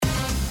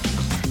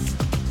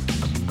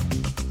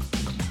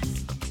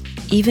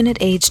Even at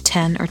age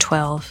 10 or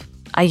 12,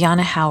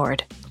 Ayanna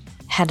Howard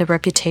had a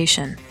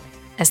reputation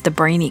as the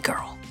brainy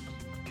girl.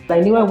 I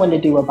knew I wanted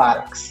to do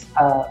robotics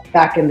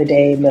back in the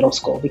day, middle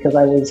school, because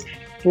I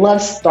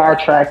loved Star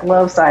Trek,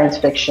 loved science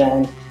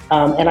fiction,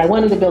 and I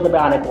wanted to build a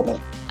bionic woman.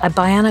 A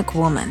bionic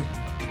woman,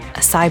 a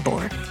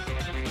cyborg,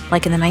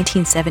 like in the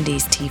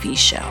 1970s TV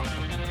show,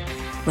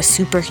 with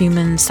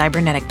superhuman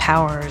cybernetic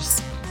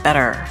powers,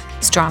 better,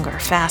 stronger,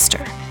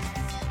 faster.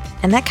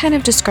 And that kind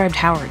of described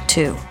Howard,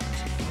 too,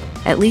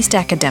 at least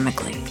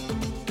academically.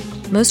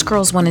 Most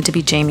girls wanted to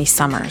be Jamie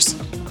Summers,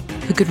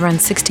 who could run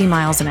 60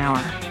 miles an hour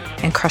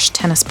and crush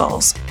tennis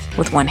balls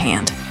with one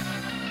hand.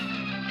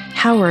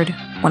 Howard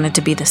wanted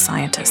to be the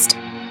scientist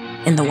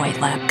in the white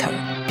lab coat.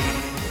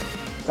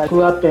 I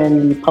grew up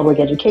in public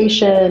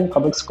education,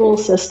 public school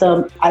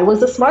system. I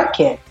was a smart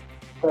kid.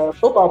 The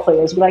football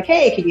players were like,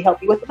 hey, can you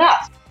help me with the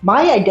math?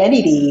 My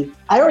identity,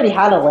 I already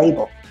had a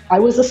label. I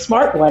was a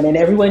smart one, and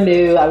everyone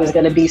knew I was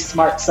going to be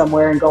smart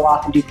somewhere and go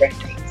off and do great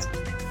things.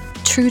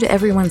 True to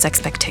everyone's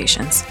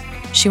expectations,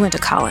 she went to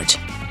college.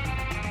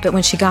 But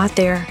when she got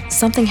there,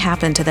 something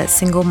happened to that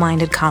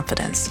single-minded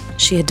confidence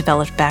she had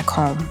developed back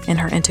home in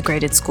her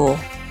integrated school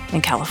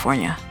in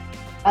California.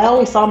 I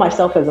always saw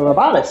myself as a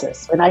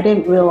roboticist, and I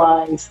didn't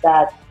realize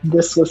that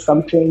this was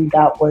something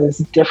that was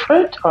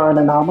different or an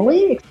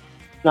anomaly.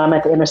 I'm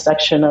at the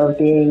intersection of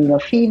being a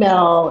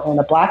female and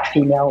a Black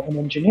female in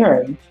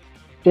engineering.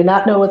 Did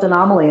not know it was an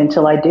anomaly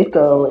until I did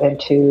go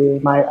into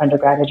my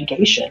undergrad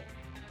education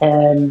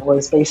and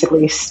was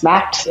basically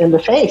smacked in the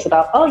face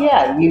about, oh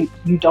yeah,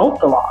 you don't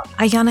belong.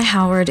 Ayanna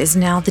Howard is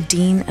now the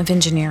Dean of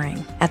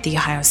Engineering at The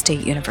Ohio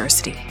State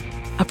University,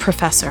 a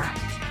professor,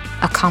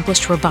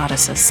 accomplished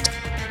roboticist,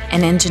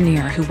 an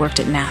engineer who worked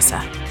at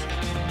NASA.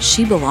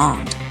 She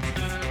belonged.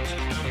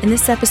 In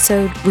this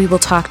episode, we will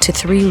talk to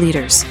 3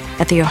 leaders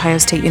at The Ohio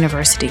State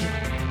University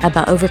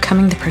about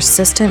overcoming the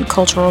persistent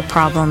cultural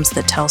problems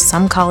that tell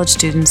some college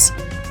students,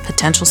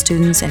 potential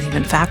students, and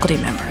even faculty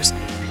members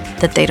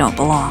that they don't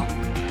belong.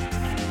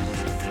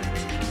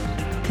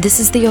 This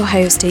is the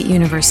Ohio State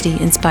University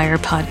Inspire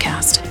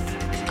podcast.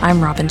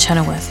 I'm Robin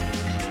Chenoweth.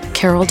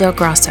 Carol Del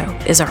Grasso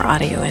is our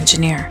audio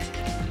engineer.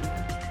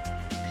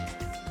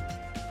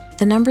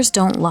 The numbers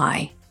don't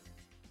lie.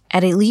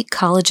 At elite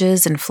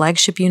colleges and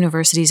flagship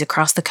universities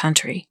across the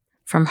country,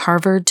 from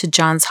Harvard to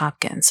Johns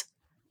Hopkins,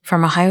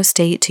 from Ohio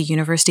State to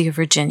University of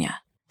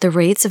Virginia, the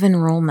rates of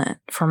enrollment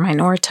for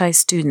minoritized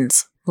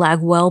students lag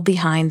well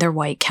behind their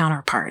white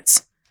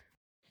counterparts.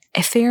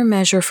 A fair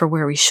measure for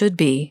where we should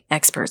be,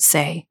 experts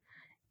say,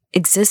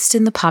 exists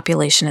in the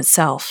population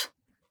itself.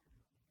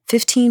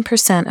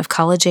 15% of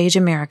college-age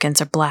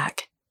Americans are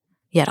Black,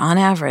 yet on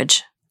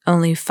average,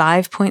 only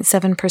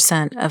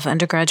 5.7% of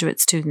undergraduate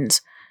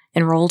students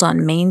enrolled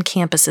on main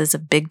campuses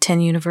of Big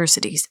Ten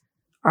universities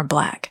are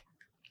Black.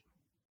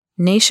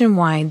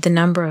 Nationwide, the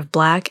number of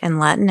Black and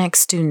Latinx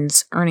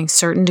students earning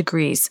certain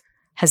degrees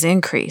has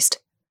increased,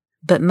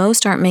 but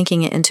most aren't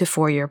making it into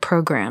 4-year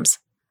programs,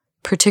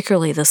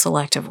 particularly the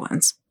selective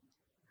ones.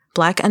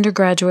 Black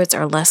undergraduates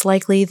are less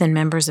likely than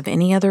members of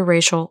any other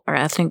racial or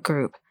ethnic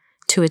group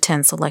to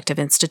attend selective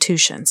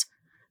institutions,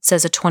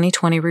 says a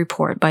 2020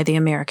 report by the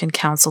American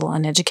Council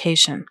on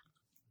Education.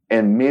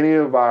 And many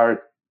of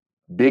our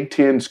Big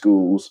Ten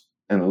schools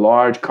and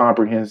large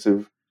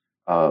comprehensive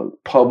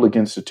public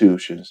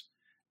institutions,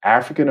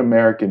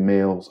 African-American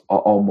males are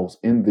almost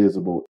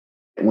invisible.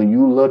 When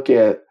you look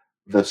at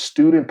the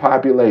student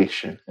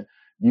population,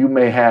 you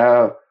may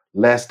have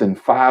less than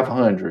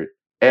 500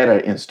 at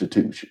an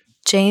institution.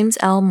 James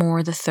L.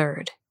 Moore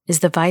III is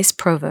the Vice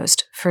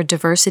Provost for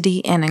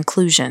Diversity and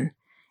Inclusion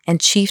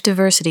and Chief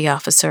Diversity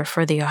Officer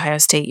for The Ohio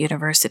State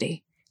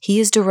University. He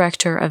is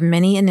director of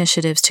many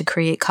initiatives to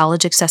create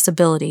college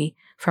accessibility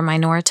for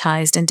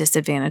minoritized and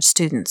disadvantaged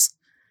students.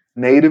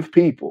 Native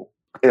people,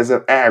 as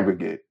an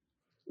aggregate,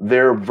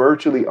 they're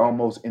virtually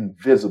almost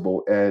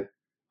invisible at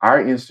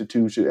our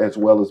institution as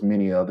well as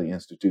many other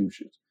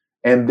institutions.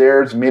 And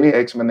there's many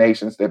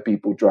explanations that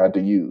people try to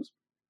use.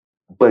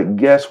 But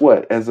guess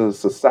what? As a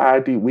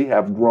society, we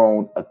have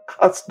grown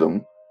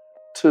accustomed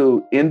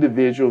to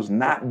individuals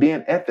not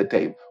being at the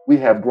table. We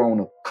have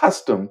grown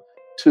accustomed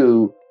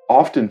to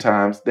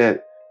oftentimes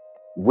that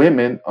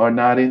women are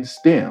not in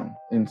STEM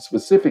in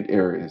specific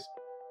areas,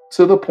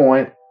 to the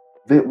point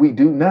that we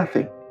do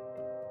nothing.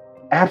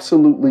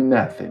 Absolutely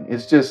nothing.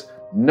 It's just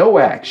no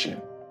action.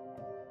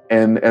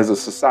 And as a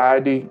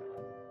society,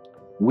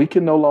 we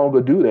can no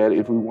longer do that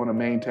if we want to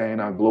maintain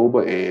our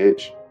global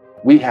edge.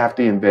 We have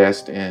to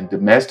invest in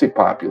domestic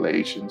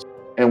populations,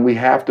 and we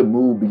have to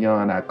move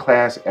beyond our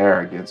class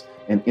arrogance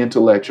and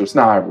intellectual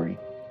snobbery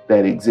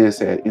that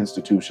exists at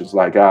institutions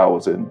like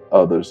ours and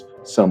others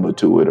similar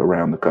to it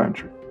around the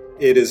country.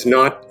 It is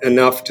not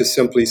enough to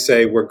simply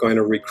say we're going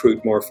to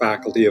recruit more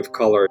faculty of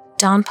color.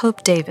 Don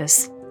Pope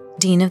Davis,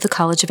 Dean of the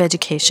College of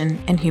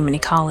Education and Human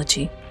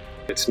Ecology.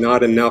 It's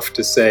not enough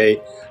to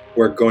say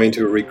we're going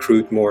to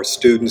recruit more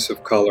students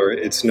of color.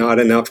 It's not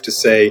enough to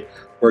say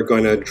we're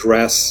going to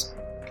address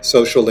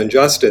social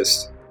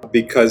injustice,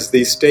 because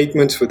these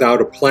statements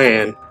without a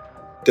plan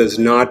does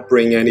not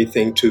bring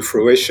anything to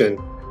fruition.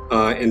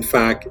 In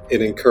fact,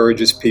 it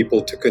encourages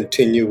people to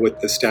continue with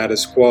the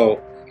status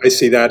quo. I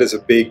see that as a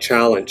big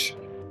challenge.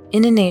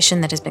 In a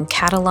nation that has been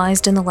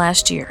catalyzed in the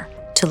last year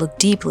to look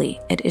deeply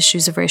at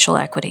issues of racial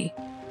equity,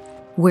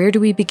 where do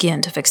we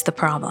begin to fix the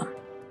problem?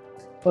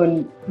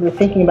 When we're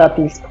thinking about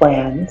these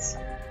plans,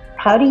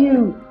 how do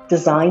you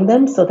design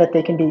them so that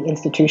they can be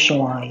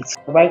institutionalized?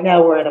 Right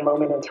now, we're at a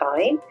moment in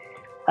time.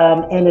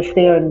 And if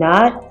they are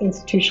not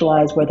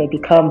institutionalized, where they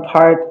become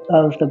part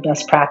of the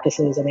best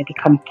practices and they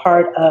become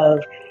part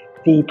of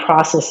the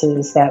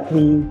processes that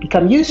we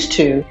become used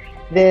to,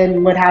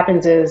 then what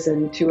happens is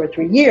in 2 or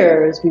 3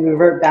 years, we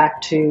revert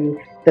back to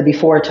the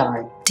before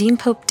time. Dean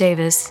Pope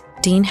Davis,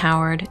 Dean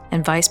Howard,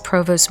 and Vice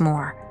Provost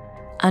Moore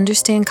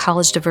understand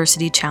college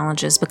diversity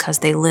challenges because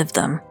they live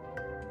them.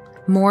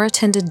 Moore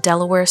attended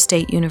Delaware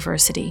State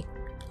University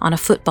on a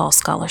football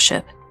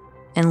scholarship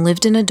and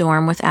lived in a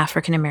dorm with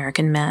African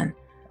American men.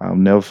 I'll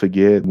never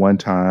forget one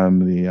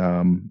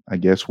time I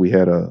guess we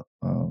had a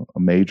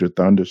major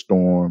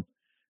thunderstorm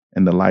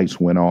and the lights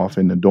went off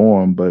in the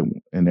dorm,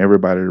 and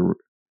everybody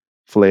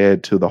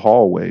fled to the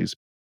hallways.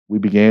 We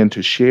began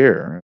to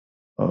share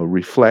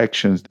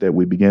reflections that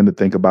we began to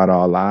think about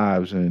our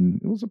lives, and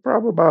it was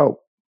probably about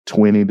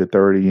 20 to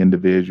 30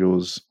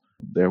 individuals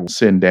that were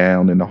sitting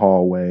down in the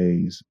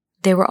hallways.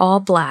 They were all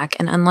Black,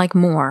 and unlike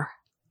Moore,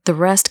 the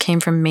rest came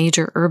from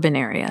major urban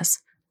areas.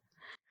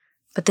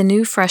 But the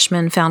new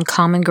freshmen found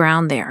common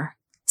ground there,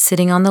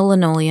 sitting on the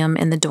linoleum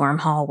in the dorm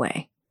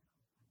hallway.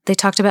 They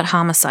talked about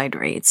homicide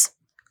rates,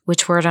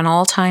 which were at an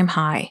all-time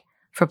high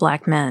for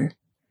Black men,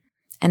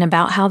 and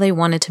about how they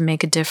wanted to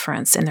make a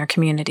difference in their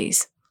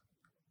communities.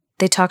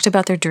 They talked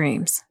about their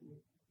dreams.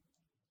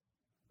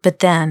 But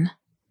then,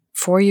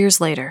 4 years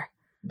later,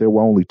 there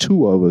were only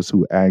 2 of us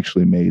who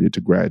actually made it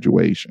to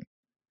graduation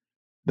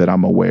that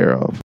I'm aware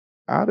of.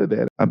 Out of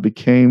that, I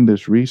became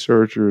this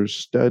researcher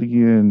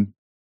studying,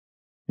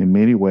 in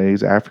many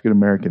ways, African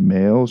American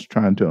males,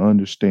 trying to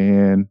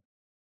understand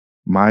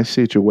my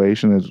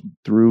situation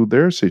through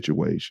their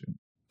situation.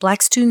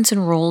 Black students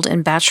enrolled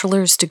in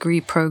bachelor's degree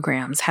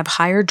programs have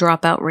higher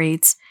dropout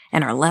rates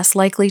and are less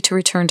likely to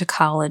return to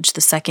college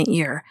the second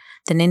year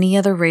than any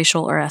other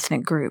racial or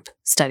ethnic group,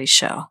 studies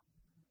show.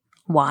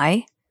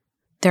 Why?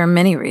 There are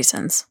many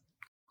reasons.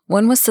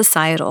 One was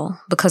societal,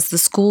 because the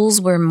schools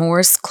where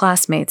Moore's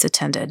classmates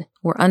attended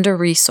were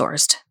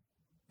under-resourced.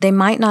 They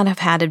might not have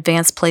had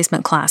advanced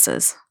placement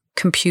classes,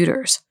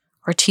 computers,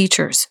 or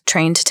teachers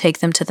trained to take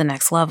them to the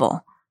next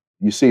level.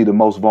 You see the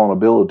most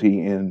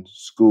vulnerability in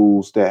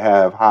schools that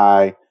have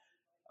high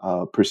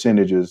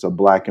percentages of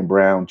Black and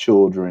brown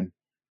children,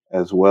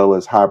 as well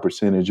as high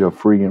percentage of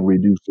free and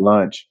reduced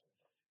lunch.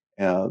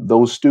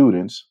 Those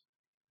students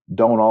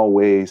don't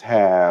always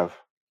have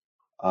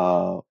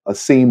a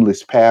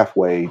seamless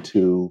pathway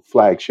to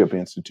flagship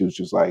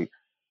institutions like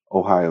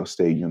Ohio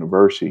State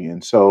University.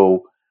 And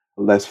so,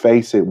 let's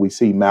face it, we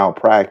see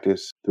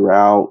malpractice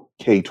throughout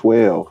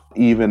K-12,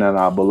 even in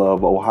our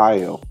beloved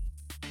Ohio.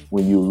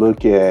 When you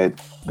look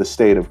at the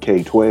state of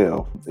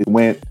K-12, it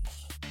went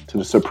to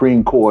the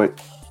Supreme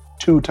Court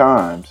 2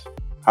 times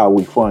how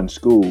we fund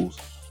schools,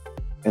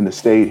 and the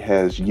state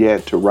has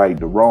yet to right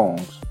the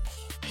wrongs.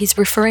 He's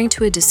referring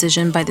to a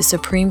decision by the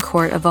Supreme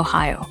Court of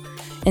Ohio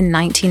in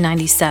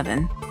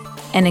 1997,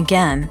 and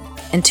again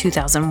in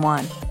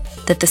 2001,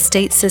 that the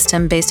state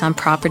system based on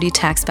property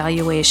tax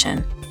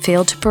valuation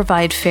failed to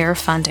provide fair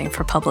funding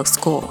for public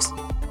schools.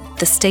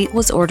 The state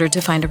was ordered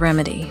to find a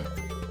remedy.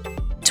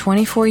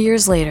 24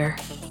 years later,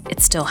 it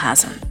still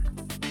hasn't.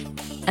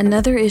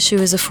 Another issue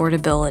is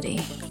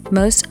affordability.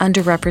 Most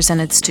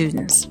underrepresented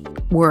students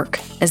work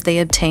as they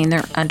obtain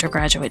their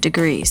undergraduate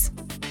degrees.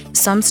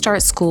 Some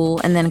start school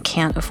and then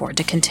can't afford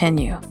to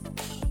continue.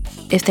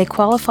 If they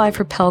qualify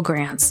for Pell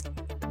Grants,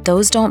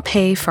 those don't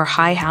pay for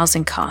high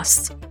housing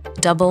costs,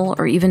 double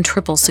or even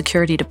triple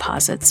security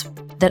deposits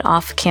that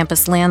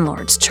off-campus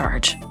landlords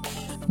charge,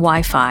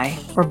 Wi-Fi,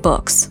 or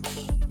books.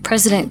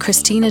 President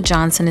Christina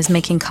Johnson is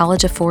making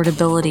college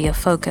affordability a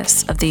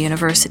focus of the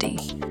university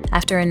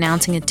after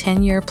announcing a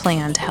 10-year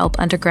plan to help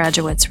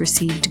undergraduates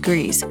receive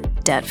degrees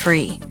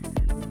debt-free.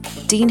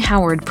 Dean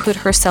Howard put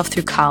herself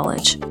through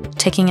college,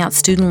 taking out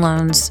student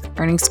loans,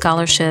 earning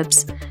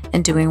scholarships,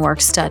 and doing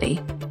work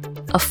study,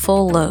 a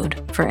full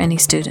load for any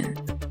student.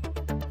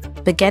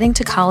 But getting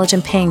to college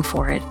and paying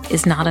for it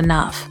is not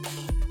enough.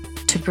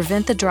 To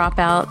prevent the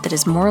dropout that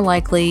is more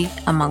likely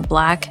among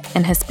Black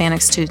and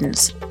Hispanic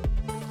students,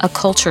 a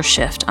culture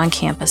shift on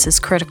campus is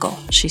critical,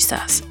 she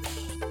says.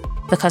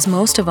 Because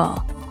most of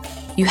all,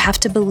 you have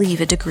to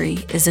believe a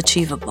degree is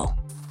achievable.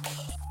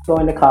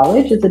 Going to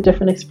college is a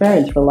different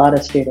experience for a lot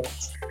of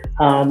students.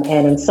 And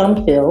in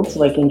some fields,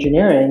 like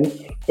engineering,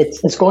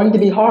 it's going to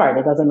be hard.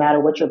 It doesn't matter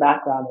what your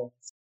background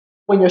is.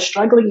 When you're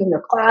struggling in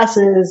your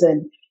classes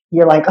and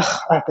you're like,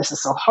 oh, this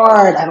is so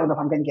hard, I don't know if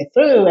I'm going to get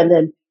through. And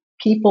then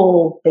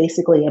people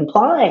basically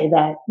imply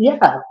that,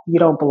 yeah, you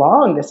don't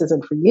belong, this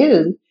isn't for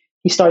you.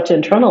 You start to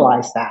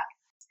internalize that.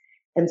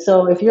 And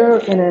so if you're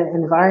in an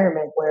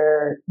environment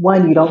where,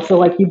 one, you don't feel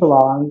like you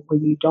belong, where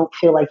you don't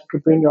feel like you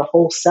could bring your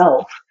whole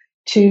self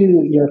to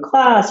your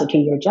class or to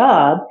your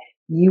job,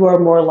 you are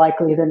more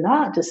likely than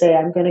not to say,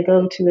 I'm going to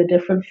go to a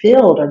different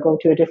field or go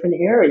to a different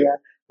area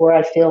where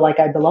I feel like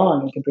I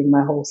belong and can bring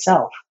my whole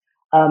self.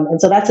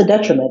 And so that's a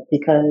detriment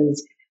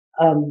because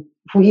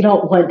we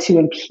don't want to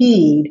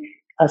impede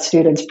a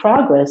student's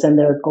progress and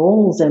their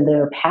goals and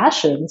their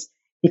passions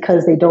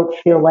because they don't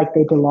feel like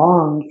they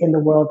belong in the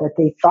world that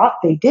they thought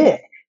they did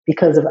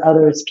because of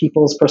others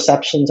people's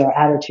perceptions or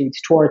attitudes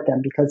toward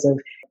them, because of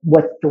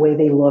the way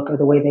they look or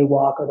the way they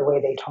walk or the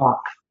way they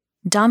talk.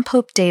 Don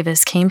Pope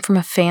Davis came from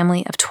a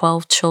family of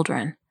 12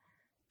 children.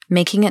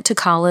 Making it to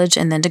college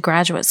and then to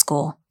graduate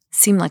school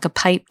seemed like a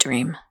pipe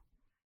dream.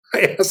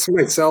 I ask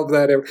myself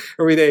that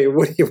every day.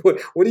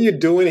 What are you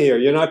doing here?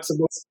 You're not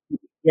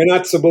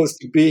supposed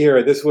to be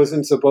here. This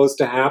wasn't supposed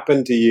to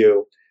happen to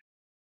you.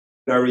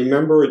 I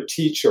remember a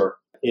teacher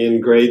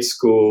in grade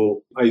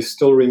school. I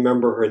still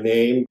remember her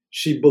name.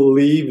 She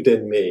believed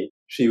in me.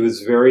 She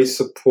was very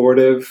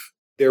supportive.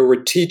 There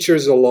were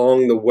teachers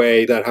along the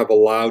way that have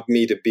allowed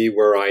me to be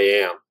where I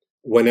am.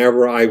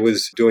 Whenever I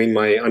was doing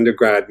my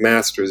undergrad,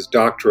 master's,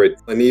 doctorate,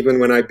 and even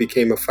when I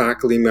became a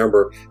faculty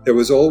member, there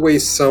was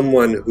always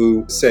someone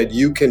who said,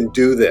 you can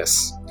do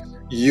this.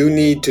 You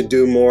need to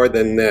do more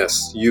than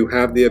this. You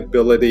have the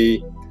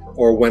ability.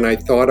 Or when I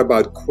thought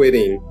about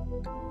quitting,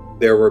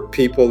 there were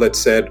people that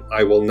said,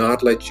 I will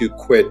not let you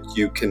quit.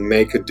 You can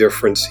make a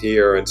difference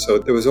here. And so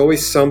there was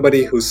always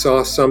somebody who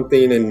saw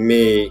something in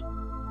me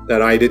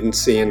that I didn't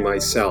see in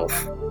myself.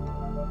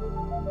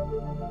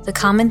 The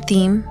common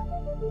theme,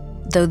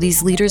 though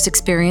these leaders'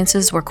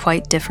 experiences were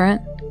quite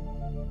different,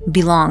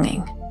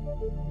 belonging,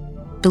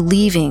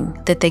 believing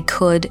that they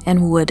could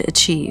and would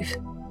achieve.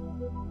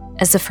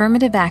 As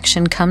affirmative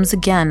action comes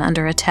again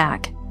under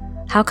attack,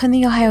 how can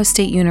The Ohio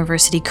State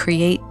University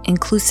create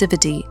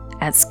inclusivity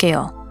at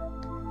scale?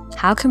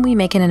 How can we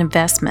make an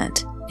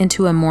investment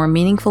into a more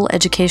meaningful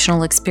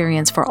educational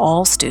experience for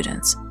all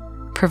students,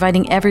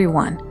 providing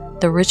everyone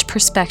the rich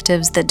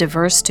perspectives that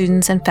diverse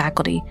students and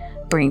faculty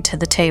bring to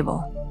the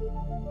table?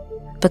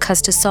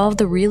 Because to solve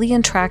the really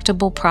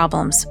intractable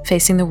problems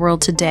facing the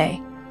world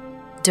today,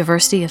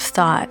 diversity of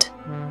thought,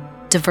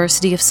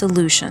 diversity of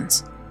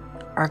solutions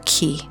are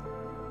key.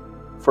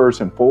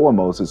 First and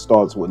foremost, it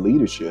starts with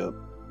leadership,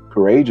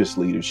 courageous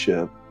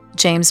leadership.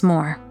 James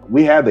Moore.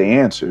 We have the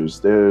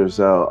answers. There's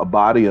a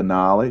body of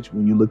knowledge.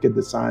 When you look at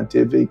the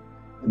scientific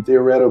and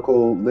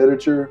theoretical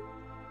literature,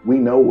 we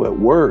know what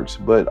works,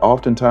 but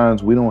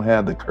oftentimes we don't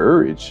have the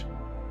courage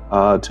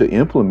to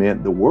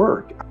implement the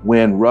work.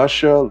 When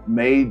Russia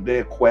made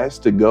their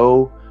quest to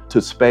go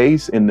to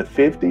space in the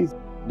 50s,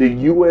 the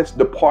U.S.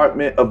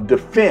 Department of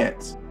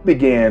Defense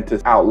began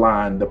to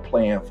outline the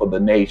plan for the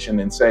nation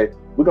and say,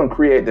 we're going to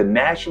create the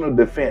National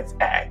Defense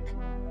Act.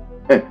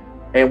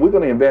 And we're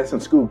going to invest in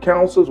school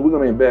councils, we're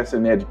going to invest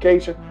in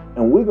education,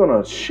 and we're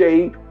going to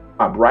shape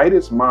our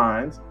brightest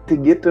minds to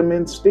get them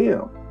in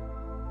STEM.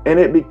 And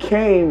it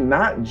became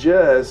not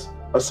just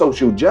a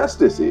social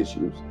justice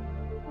issue,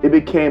 it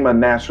became a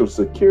national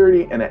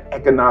security and an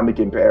economic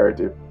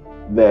imperative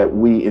that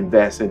we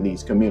invest in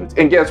these communities.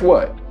 And guess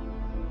what?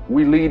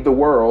 We lead the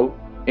world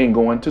in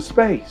going to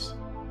space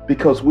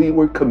because we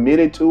were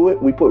committed to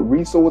it, we put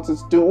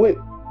resources to it,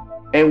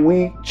 and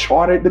we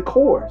charted the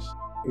course.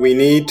 We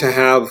need to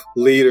have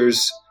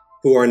leaders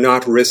who are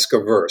not risk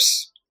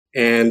averse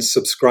and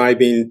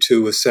subscribing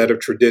to a set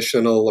of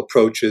traditional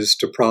approaches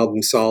to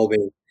problem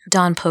solving.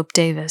 Don Pope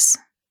Davis.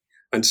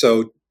 And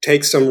so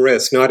take some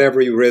risk. Not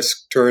every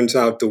risk turns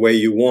out the way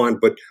you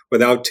want, but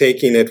without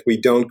taking it, we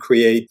don't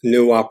create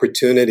new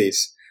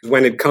opportunities.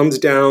 When it comes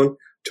down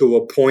to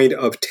a point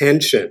of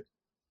tension,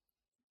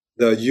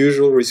 the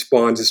usual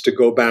response is to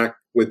go back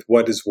with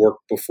what has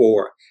worked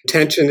before.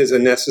 Tension is a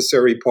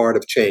necessary part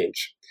of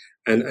change.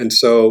 And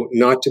so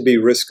not to be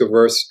risk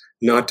averse,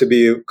 not to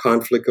be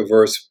conflict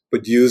averse,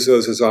 but use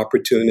those as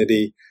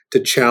opportunity to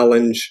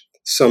challenge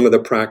some of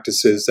the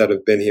practices that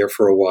have been here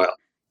for a while.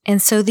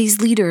 And so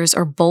these leaders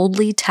are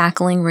boldly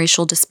tackling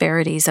racial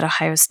disparities at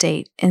Ohio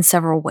State in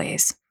several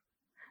ways.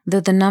 Though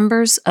the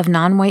numbers of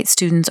non-white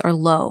students are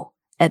low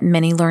at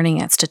many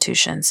learning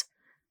institutions,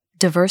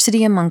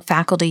 diversity among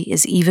faculty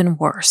is even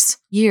worse,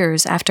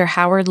 years after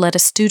Howard led a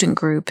student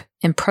group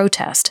in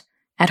protest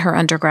at her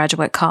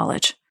undergraduate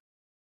college.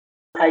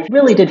 I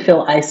really did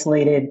feel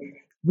isolated.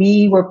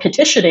 We were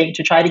petitioning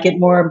to try to get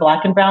more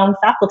Black and brown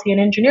faculty in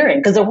engineering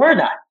because there were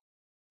none.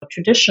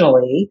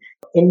 Traditionally,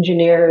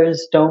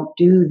 engineers don't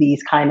do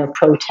these kind of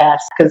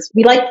protests because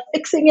we like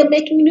fixing and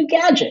making new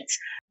gadgets.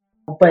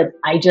 But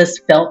I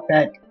just felt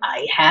that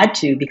I had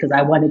to because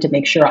I wanted to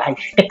make sure I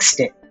fixed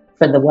it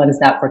for the ones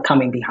that were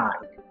coming behind.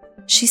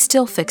 She's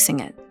still fixing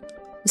it.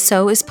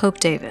 So is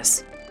Pope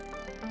Davis.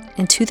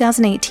 In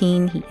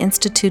 2018, he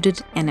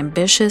instituted an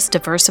ambitious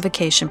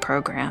diversification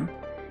program,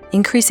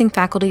 increasing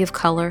faculty of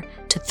color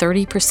to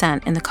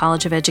 30% in the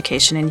College of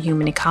Education and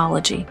Human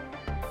Ecology,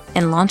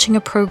 and launching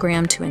a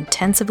program to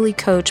intensively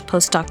coach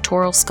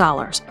postdoctoral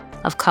scholars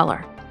of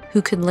color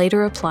who could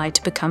later apply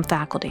to become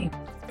faculty.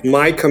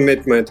 My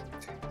commitment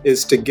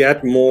is to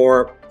get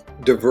more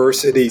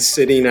diversity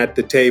sitting at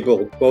the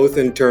table, both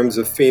in terms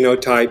of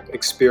phenotype,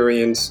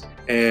 experience,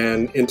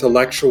 and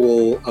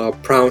intellectual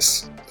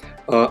prowess.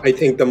 I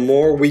think the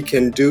more we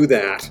can do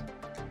that,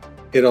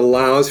 it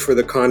allows for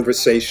the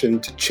conversation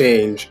to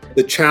change.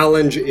 The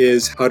challenge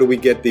is, how do we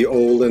get the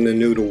old and the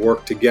new to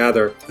work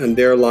together? And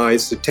there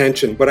lies the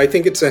tension. But I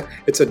think it's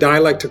a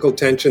dialectical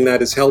tension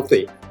that is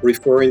healthy,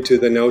 referring to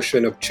the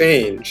notion of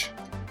change.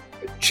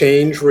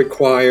 Change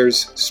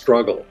requires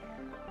struggle.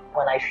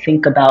 When I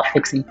think about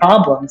fixing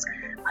problems,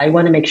 I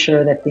want to make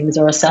sure that things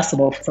are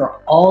accessible for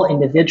all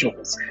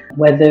individuals,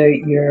 whether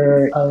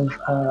you're of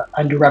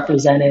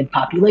underrepresented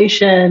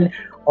population,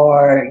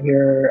 or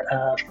you're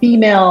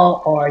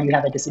female, or you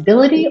have a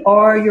disability,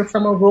 or you're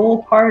from a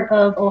rural part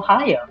of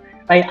Ohio.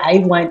 Right? I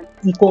want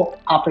equal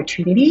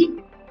opportunity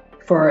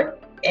for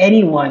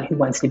anyone who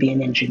wants to be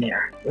an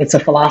engineer. It's a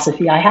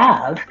philosophy I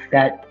have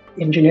that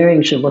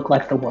engineering should look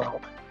like the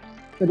world.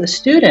 For the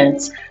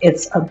students,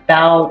 it's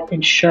about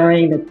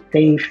ensuring that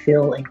they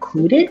feel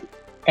included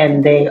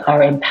and they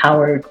are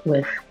empowered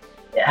with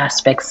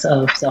aspects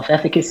of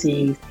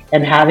self-efficacy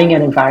and having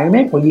an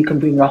environment where you can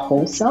bring your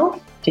whole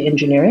self to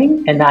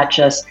engineering and not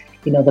just,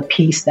 the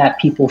piece that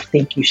people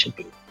think you should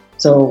be.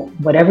 So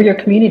whatever your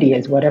community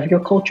is, whatever your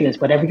culture is,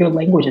 whatever your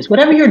language is,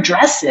 whatever your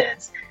dress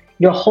is,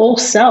 your whole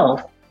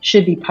self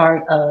should be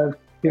part of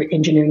your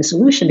engineering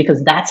solution,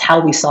 because that's how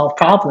we solve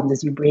problems,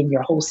 is you bring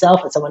your whole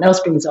self and someone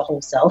else brings their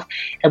whole self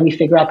and we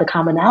figure out the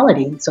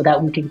commonality so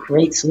that we can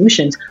create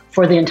solutions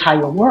for the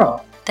entire world.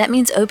 That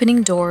means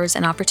opening doors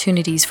and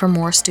opportunities for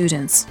more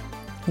students,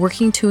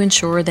 working to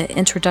ensure that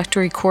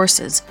introductory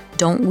courses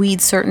don't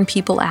weed certain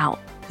people out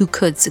who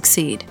could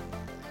succeed.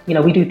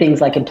 We do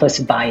things like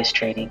implicit bias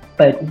training,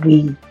 but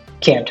we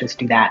can't just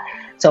do that.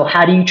 So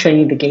how do you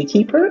train the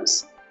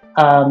gatekeepers?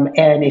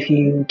 And if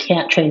you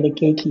can't train the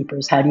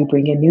gatekeepers, how do you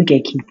bring in new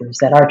gatekeepers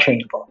that are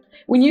trainable?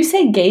 When you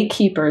say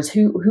gatekeepers,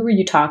 who are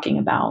you talking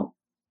about?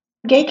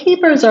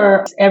 Gatekeepers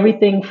are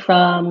everything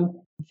from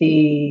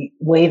the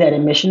way that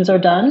admissions are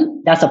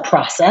done. That's a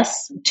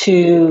process.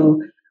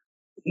 To,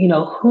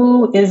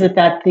 who is it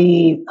that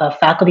the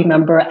faculty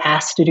member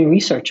asks to do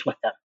research with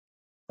them?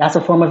 That's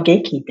a form of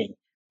gatekeeping.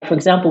 For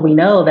example, we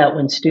know that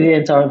when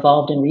students are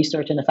involved in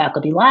research in the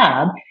faculty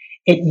lab,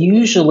 it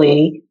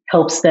usually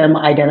helps them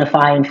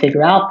identify and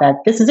figure out that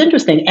this is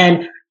interesting,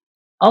 and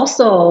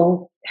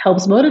also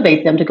helps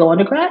motivate them to go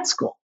into grad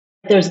school.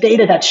 There's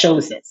data that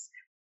shows this.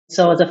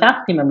 So as a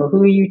faculty member,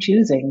 who are you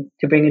choosing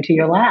to bring into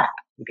your lab?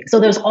 So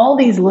there's all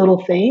these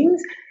little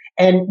things,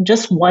 and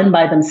just one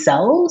by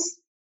themselves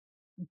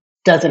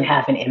doesn't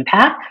have an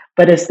impact,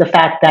 but it's the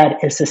fact that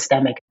it's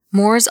systemic.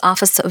 Moore's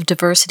Office of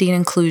Diversity and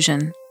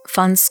Inclusion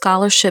funds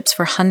scholarships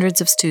for hundreds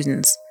of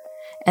students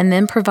and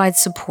then provides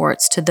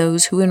supports to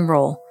those who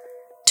enroll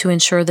to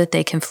ensure that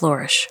they can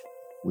flourish.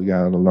 We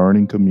got a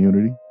learning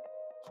community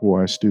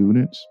for our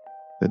students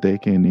that they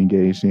can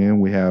engage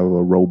in. We have a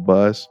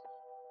robust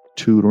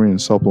tutoring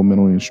and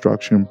supplemental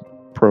instruction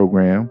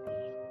program,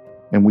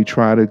 and we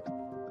try to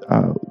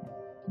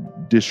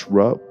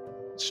disrupt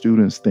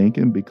students'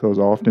 thinking, because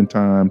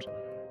oftentimes,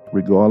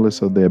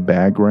 regardless of their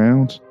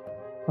backgrounds,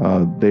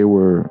 they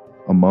were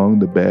among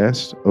the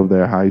best of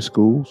their high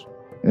schools.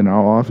 In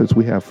our office,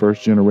 we have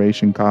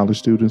first-generation college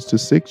students to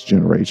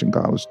sixth-generation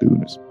college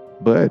students.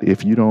 But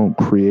if you don't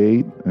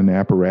create an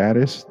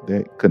apparatus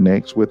that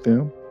connects with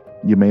them,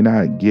 you may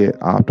not get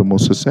optimal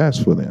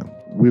success for them.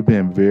 We've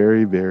been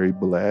very, very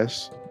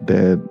blessed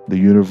that the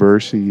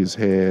university has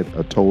had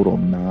a total of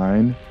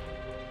 9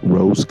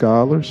 Rhodes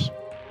Scholars,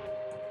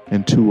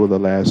 and 2 of the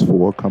last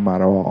 4 come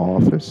out of our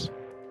office.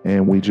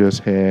 And we just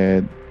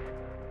had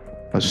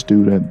a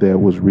student that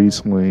was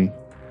recently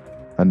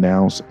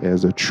announced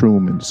as a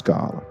Truman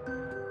Scholar.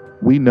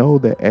 We know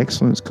that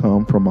excellence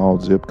comes from all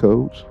zip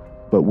codes,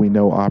 but we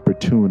know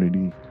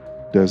opportunity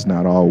does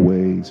not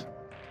always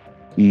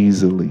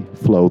easily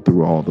flow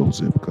through all those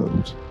zip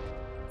codes.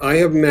 I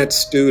have met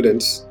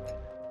students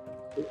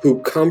who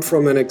come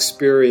from an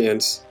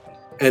experience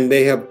and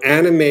they have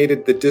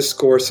animated the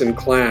discourse in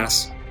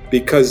class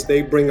because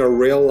they bring a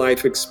real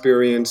life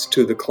experience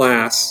to the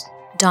class.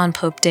 Don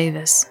Pope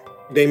Davis.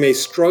 They may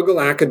struggle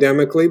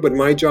academically, but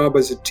my job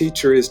as a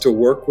teacher is to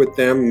work with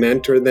them,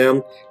 mentor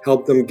them,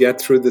 help them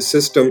get through the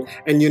system.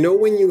 And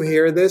when you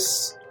hear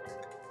this,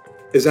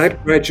 is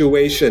at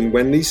graduation,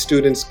 when these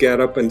students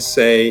get up and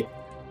say,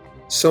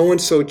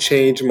 so-and-so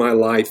changed my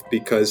life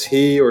because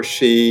he or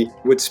she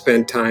would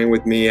spend time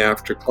with me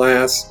after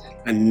class,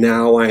 and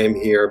now I am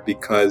here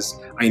because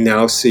I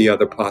now see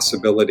other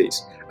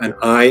possibilities. And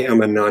I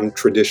am a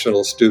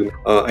non-traditional student.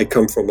 I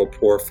come from a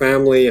poor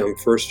family. I'm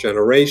first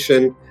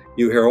generation.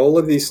 You hear all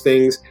of these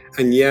things,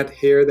 and yet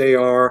here they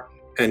are,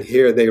 and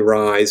here they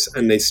rise,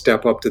 and they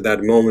step up to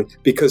that moment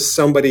because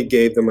somebody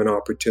gave them an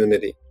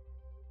opportunity.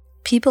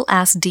 People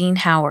asked Dean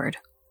Howard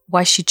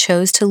why she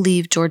chose to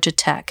leave Georgia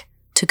Tech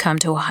to come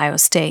to Ohio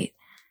State.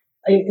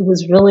 It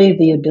was really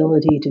the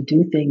ability to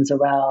do things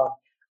around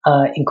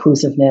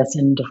inclusiveness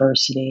and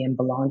diversity and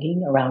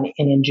belonging around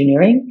in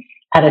engineering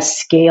at a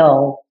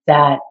scale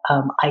that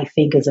I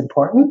think is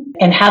important,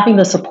 and having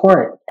the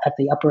support at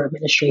the upper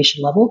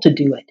administration level to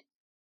do it.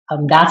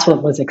 That's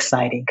what was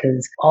exciting,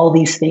 because all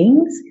these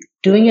things,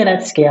 doing it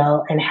at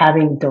scale and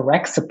having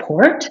direct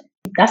support,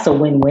 that's a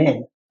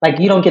win-win. Like,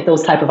 you don't get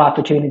those type of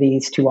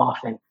opportunities too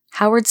often.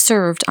 Howard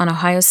served on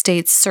Ohio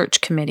State's search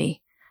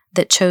committee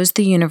that chose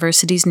the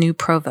university's new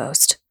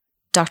provost,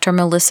 Dr.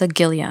 Melissa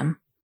Gilliam,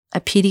 a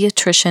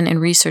pediatrician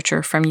and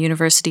researcher from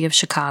University of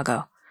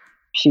Chicago.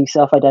 She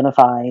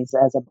self-identifies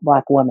as a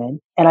Black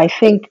woman. And I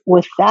think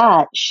with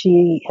that,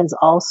 she has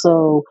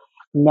also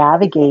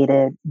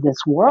navigated this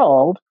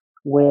world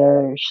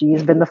where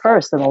she's been the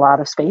first in a lot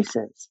of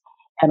spaces.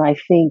 And I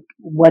think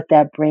what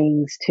that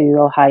brings to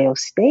Ohio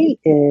State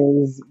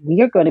is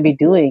we are going to be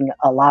doing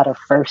a lot of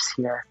firsts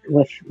here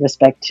with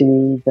respect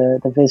to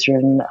the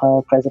vision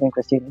of President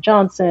Christina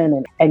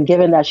Johnson. And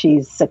given that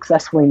she's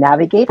successfully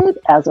navigated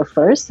as a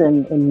first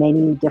in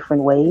many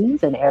different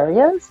ways and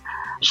areas,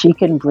 she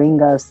can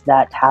bring us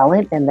that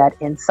talent and that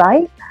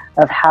insight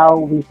of how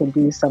we can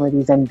do some of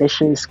these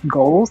ambitious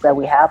goals that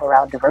we have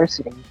around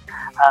diversity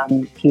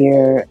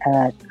here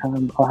at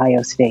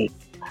Ohio State,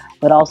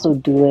 but also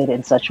do it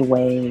in such a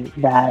way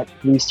that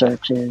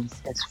research is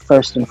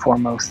first and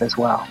foremost as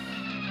well.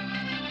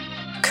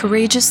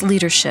 Courageous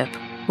leadership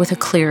with a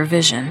clear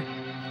vision.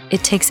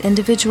 It takes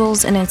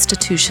individuals and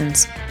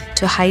institutions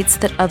to heights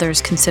that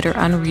others consider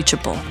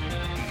unreachable,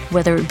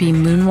 whether it be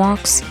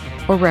moonwalks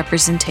or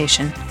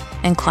representation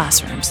in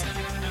classrooms.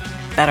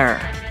 Better,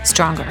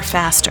 stronger,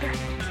 faster.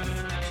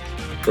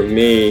 For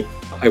me,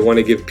 I want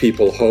to give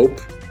people hope.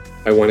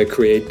 I want to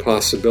create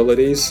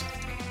possibilities.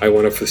 I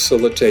want to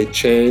facilitate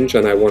change,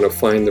 and I want to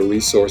find the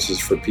resources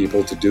for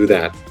people to do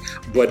that.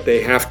 But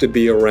they have to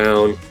be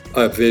around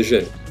a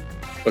vision,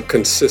 a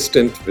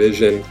consistent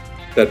vision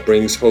that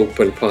brings hope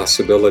and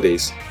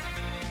possibilities.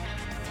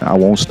 I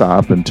won't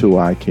stop until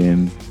I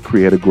can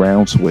create a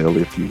groundswell,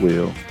 if you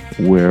will,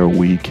 where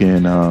we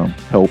can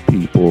help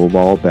people of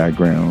all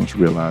backgrounds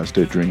realize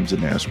their dreams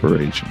and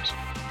aspirations.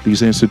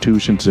 These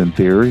institutions, in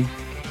theory,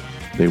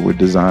 they were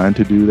designed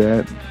to do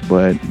that,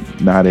 but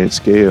not at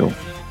scale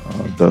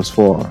thus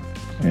far.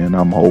 And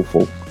I'm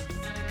hopeful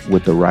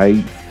with the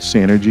right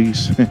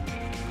synergies,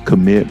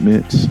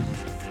 commitments,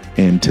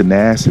 and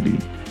tenacity,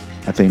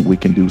 I think we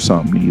can do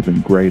something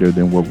even greater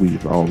than what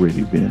we've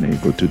already been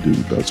able to do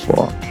thus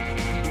far.